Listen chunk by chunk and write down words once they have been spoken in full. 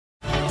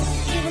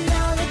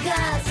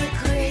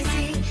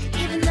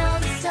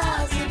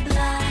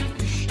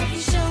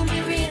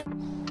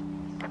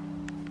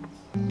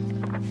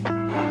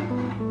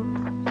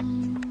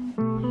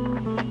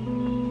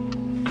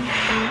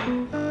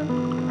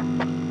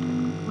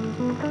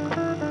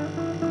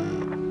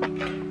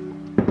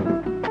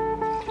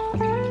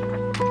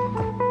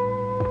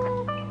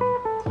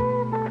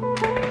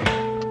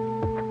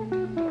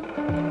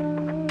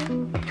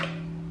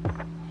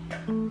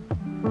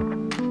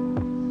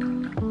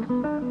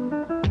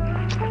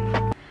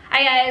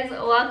Hi guys,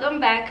 welcome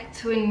back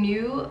to a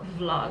new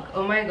vlog.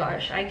 Oh my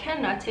gosh, I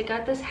cannot take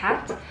out this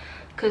hat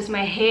because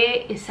my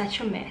hair is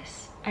such a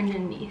mess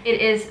underneath. It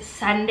is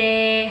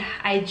Sunday.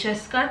 I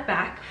just got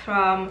back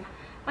from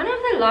one of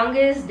the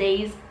longest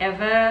days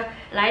ever.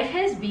 Life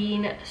has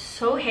been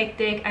so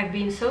hectic. I've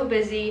been so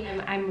busy.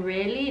 I'm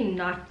really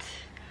not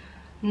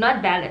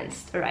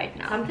balanced right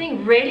now.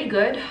 Something really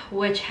good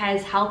which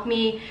has helped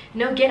me,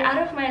 get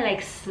out of my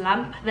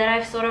slump that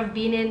I've sort of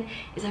been in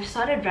is I've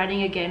started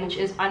running again, which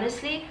is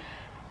honestly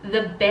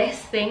the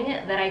best thing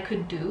that I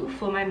could do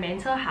for my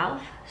mental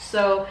health.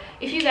 So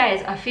if you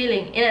guys are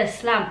feeling in a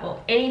slump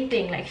or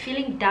anything, like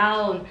feeling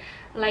down,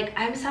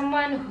 I'm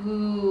someone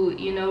who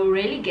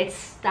really gets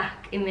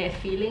stuck in their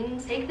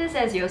feelings, take this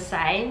as your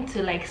sign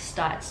to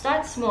start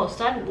small,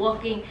 start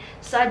walking,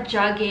 start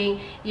jogging,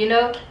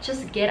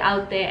 just get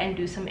out there and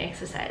do some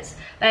exercise.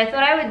 But I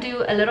thought I would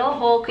do a little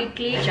haul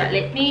quickly.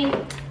 Let me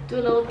do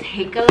a little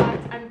take a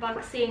lot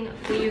unboxing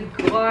for you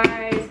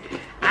guys.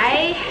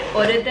 I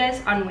ordered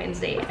this on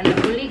Wednesday and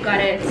I only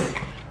got it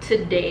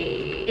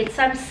today. It's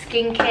some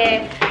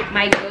skincare,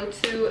 my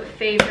go-to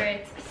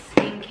favorite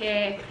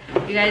skincare.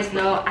 You guys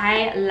know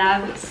I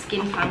love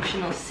skin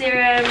functional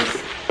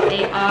serums.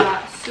 They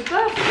are super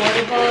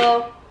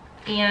affordable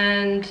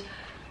and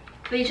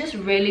they're just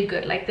really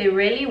good. They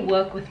really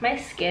work with my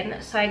skin.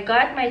 So I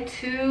got my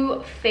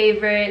two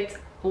favorite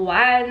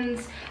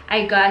ones.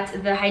 I got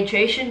the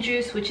hydration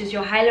juice, which is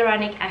your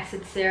hyaluronic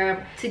acid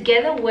serum,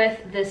 together with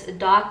this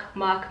dark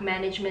mark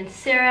management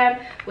serum,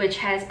 which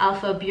has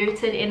alpha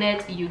butane in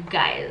it. You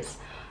guys,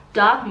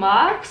 dark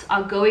marks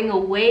are going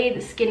away,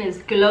 the skin is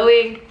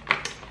glowing.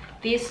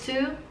 These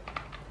two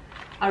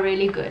are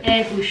really good.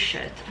 And oh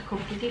shit, I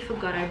completely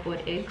forgot I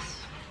bought eggs.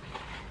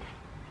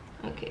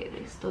 Okay,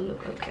 they still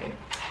look okay.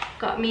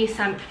 Got me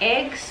some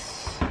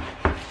eggs.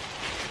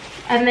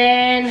 And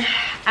then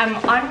I'm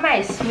on my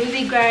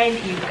smoothie grind,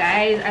 you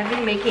guys. I've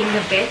been making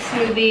the best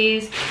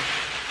smoothies.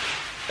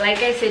 Like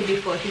I said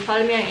before, if you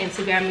follow me on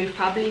Instagram, you've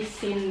probably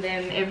seen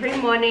them. Every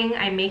morning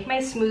I make my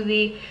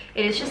smoothie.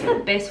 It is just the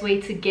best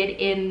way to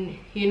get in,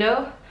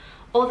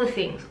 all the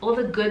things, all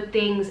the good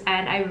things.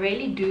 And I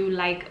really do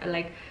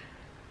like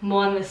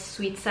more on the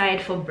sweet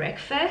side for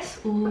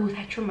breakfast. Ooh,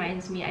 that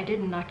reminds me, I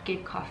did not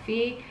get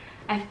coffee.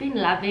 I've been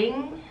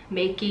loving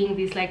making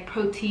these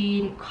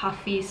protein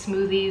coffee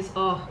smoothies.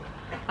 Oh,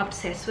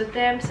 obsessed with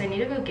them, so I need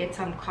to go get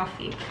some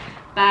coffee.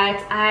 But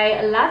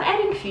I love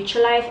adding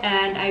Future Life,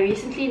 and I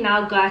recently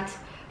now got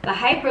the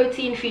high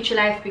protein Future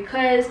Life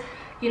because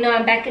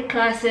I'm back at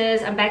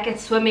classes, I'm back at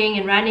swimming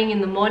and running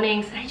in the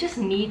mornings, and I just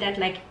need that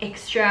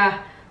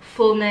extra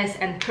fullness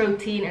and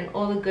protein and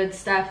all the good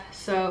stuff.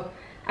 So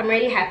I'm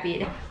really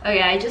happy. Oh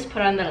yeah, I just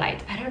put on the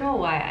light. I don't know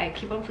why, I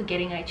keep on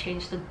forgetting I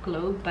changed the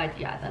globe, but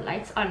yeah, the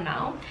lights are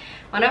now.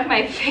 One of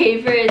my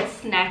favorite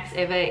snacks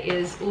ever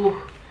is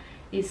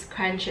these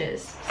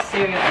crunches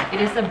cereal.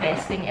 It is the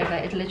best thing ever.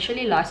 It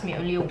literally lasts me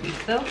only a week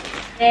though.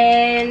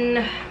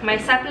 And my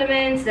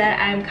supplements that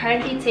I'm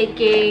currently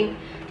taking,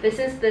 this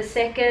is the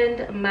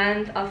second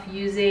month of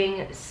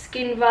using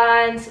Skin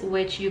Vans,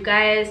 which you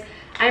guys,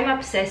 I'm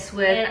obsessed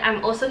with. And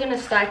I'm also gonna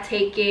start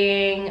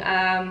taking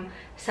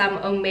some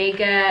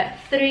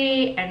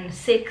omega-3 and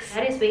 6.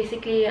 That is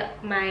basically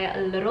my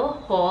little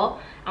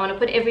haul. I want to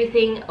put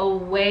everything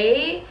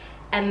away,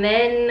 and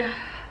then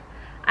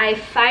I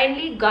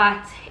finally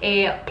got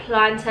a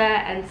planter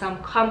and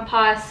some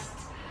compost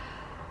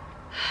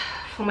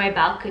for my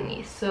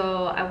balcony.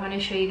 So I want to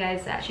show you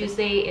guys that.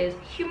 Tuesday is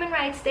Human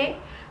Rights Day,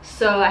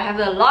 so I have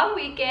a long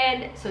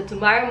weekend. So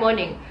tomorrow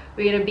morning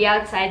we're gonna be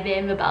outside there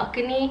in the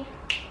balcony,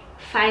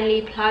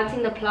 finally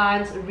planting the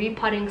plants,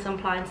 repotting some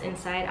plants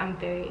inside. I'm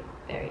very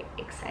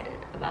excited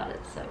about it,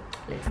 so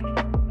let's go.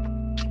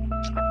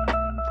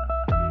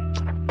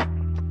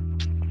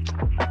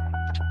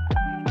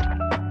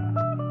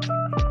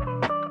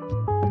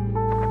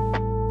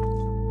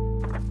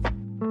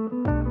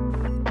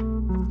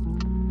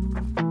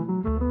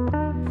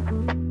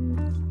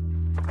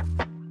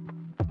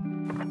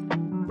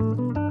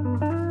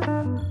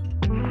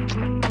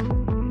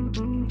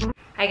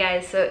 Hi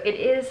guys, so it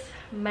is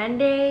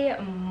Monday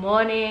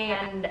morning,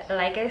 and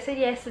like I said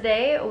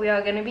yesterday, we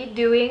are gonna be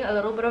doing a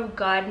little bit of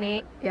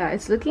gardening. Yeah,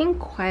 it's looking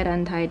quite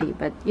untidy,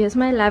 but here's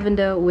my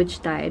lavender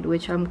which died,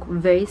 which I'm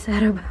very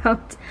sad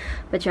about.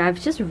 But yeah, I've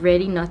just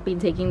really not been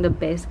taking the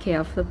best care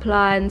of the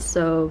plants,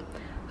 so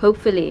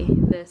hopefully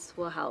this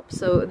will help.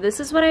 So this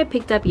is what I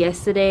picked up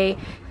yesterday,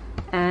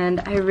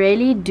 and I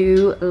really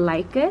do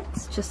like it.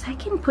 Just I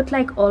can put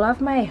all of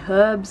my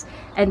herbs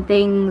and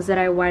things that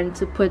I want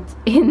to put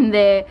in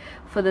there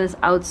for this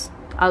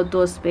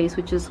outdoor space,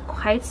 which is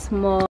quite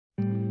small.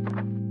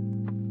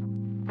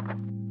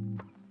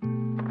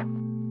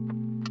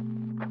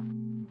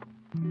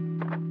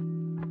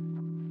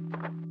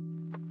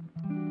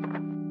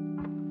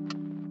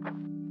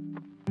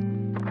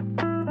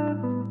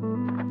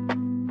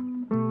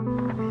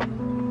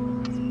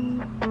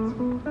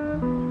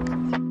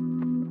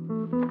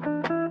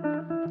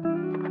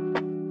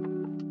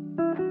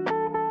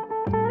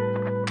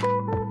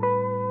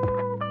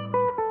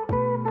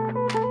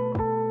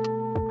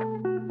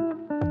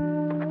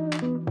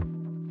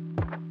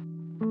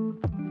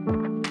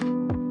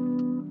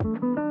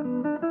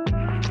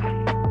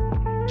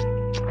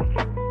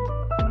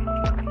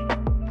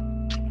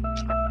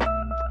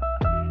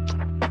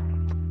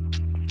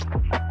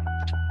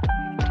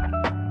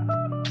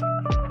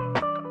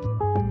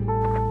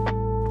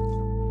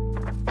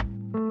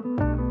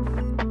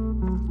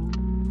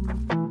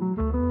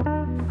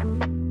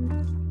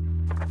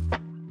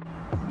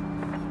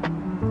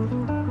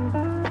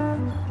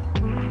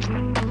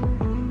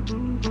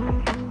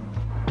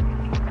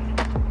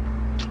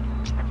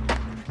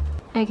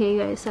 Okay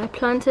guys, so I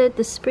planted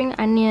the spring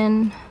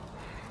onion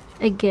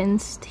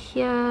against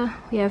here.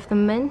 We have the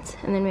mint,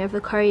 and then we have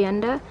the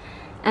coriander,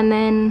 and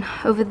then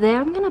over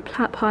there I'm gonna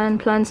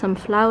plant some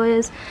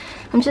flowers.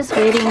 I'm just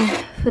waiting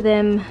for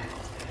them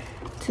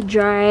to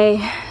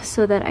dry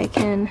so that I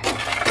can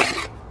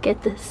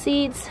get the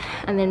seeds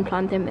and then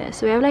plant them there.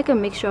 So we have like a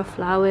mixture of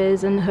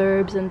flowers and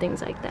herbs and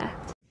things like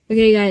that.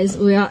 Okay guys,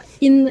 we are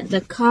in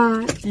the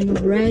car and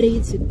ready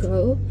to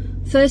go.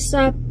 First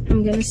stop,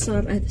 I'm gonna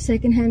stop at the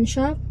secondhand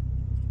shop.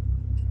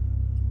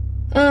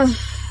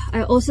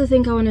 I also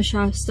think I want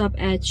to stop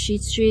at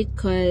Sheet Street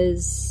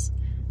because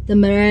the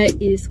mirror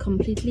is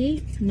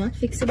completely not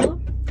fixable.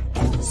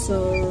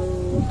 So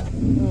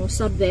we'll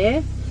stop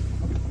there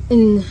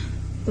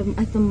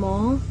at the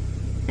mall,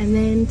 and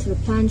then to the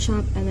plant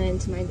shop, and then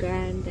to my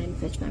grand, then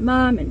fetch my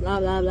mom, and blah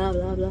blah blah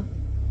blah blah.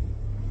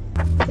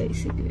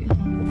 Basically.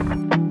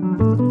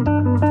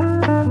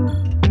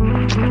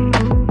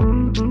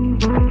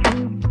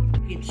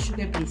 Get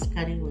sugar-based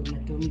curry with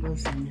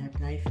matumbos and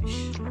dry fish.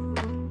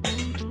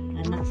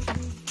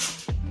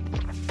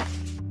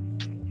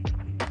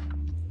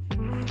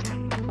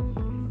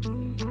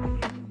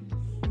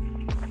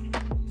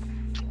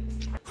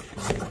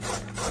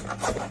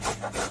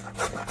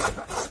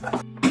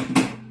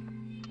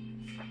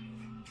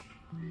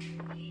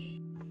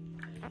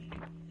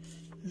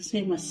 This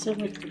name was so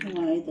much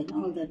wide and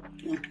all that.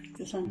 No,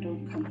 this one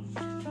don't come.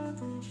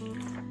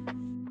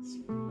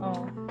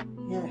 Oh.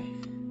 Yeah.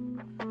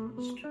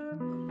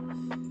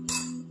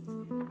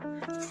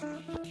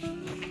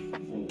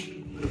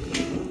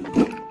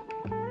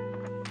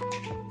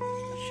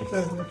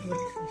 Sugar with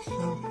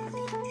so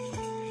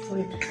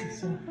wait,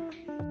 so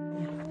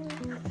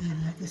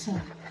yeah, this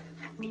one.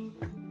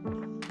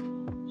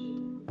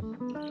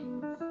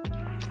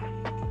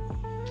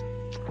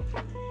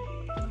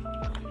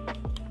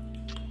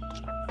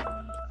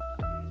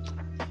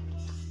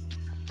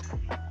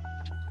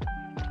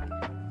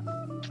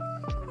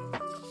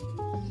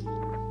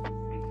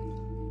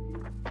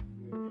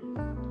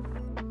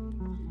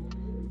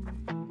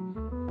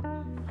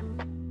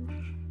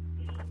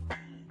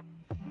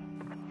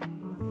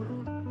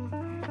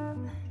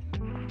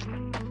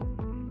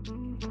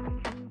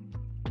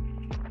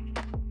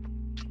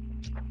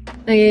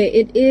 Okay,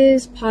 it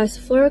is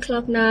past 4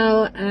 o'clock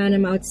now, and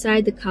I'm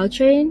outside the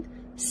Caltrain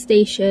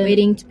station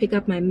waiting to pick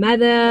up my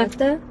mother.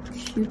 The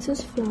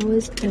cutest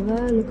flowers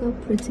ever. Look how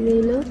pretty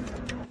they look.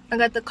 I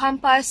got the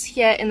compass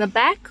here in the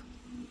back,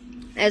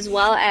 as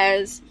well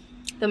as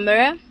the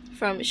mirror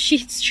from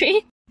Sheet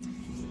Street.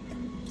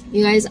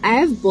 You guys, I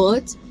have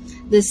bought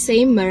the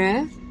same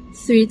mirror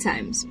 3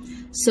 times.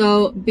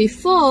 So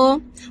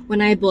before,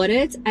 when I bought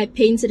it, I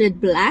painted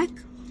it black,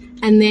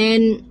 and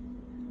then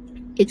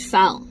it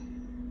fell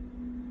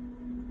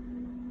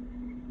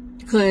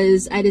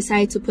because I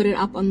decided to put it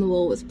up on the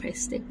wall with press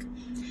stick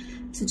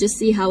to just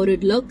see how it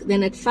would look.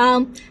 Then it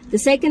fell. The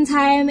second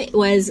time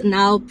was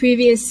now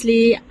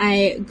previously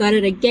I got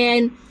it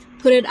again,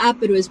 put it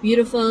up, it was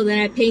beautiful. Then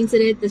I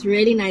painted it this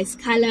really nice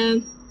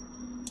color,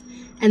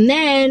 and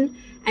then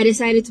I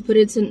decided to put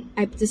it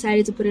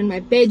in my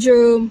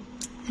bedroom,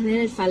 and then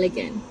it fell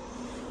again.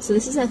 So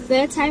this is the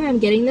 3rd time I'm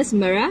getting this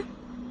mirror.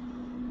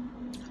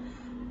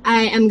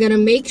 I am gonna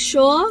make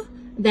sure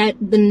that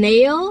the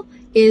nail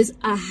is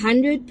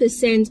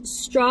 100%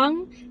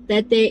 strong,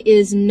 that there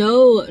is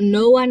no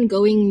one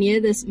going near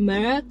this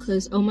mirror,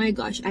 because oh my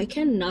gosh, I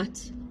could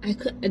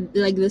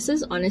like, this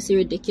is honestly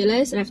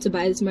ridiculous. I have to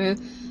buy this mirror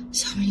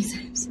so many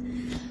times.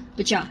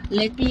 But yeah,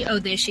 oh,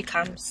 there she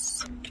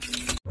comes.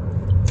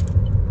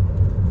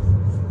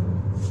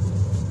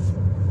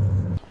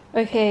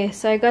 Okay,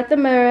 so I got the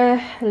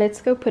mirror.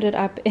 Let's go put it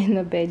up in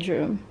the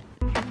bedroom.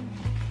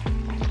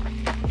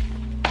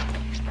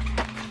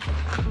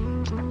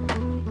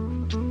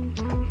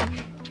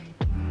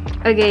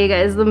 Okay, you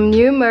guys, the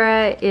new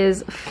mirror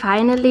is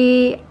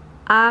finally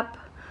up.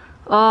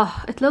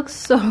 Oh, it looks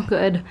so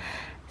good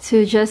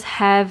to just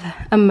have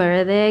a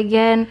mirror there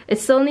again. It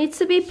still needs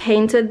to be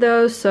painted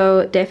though,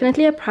 so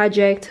definitely a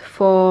project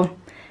for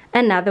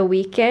another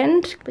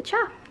weekend. But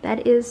yeah,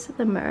 that is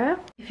the mirror.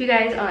 If you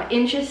guys are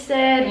interested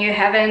and you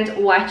haven't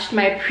watched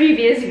my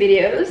previous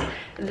videos,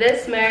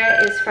 this mirror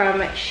is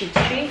from Sheet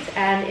Street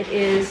and it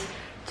is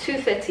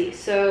 $230.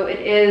 So it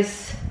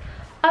is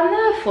on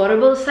the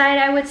affordable side,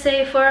 I would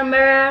say, for a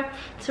mirror.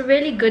 It's a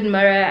really good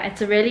mirror.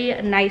 It's a really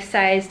nice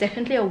size,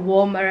 definitely a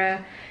warm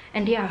mirror.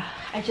 And yeah,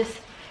 I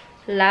just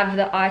love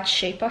the arch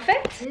shape of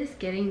it. It is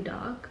getting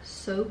dark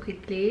so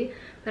quickly,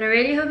 but I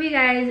really hope you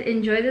guys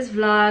enjoy this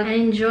vlog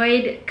and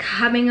enjoyed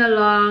coming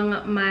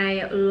along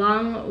my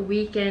long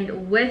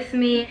weekend with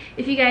me.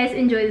 If you guys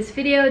enjoyed this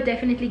video,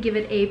 definitely give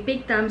it a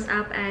big thumbs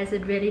up, as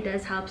it really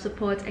does help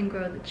support and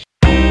grow the channel.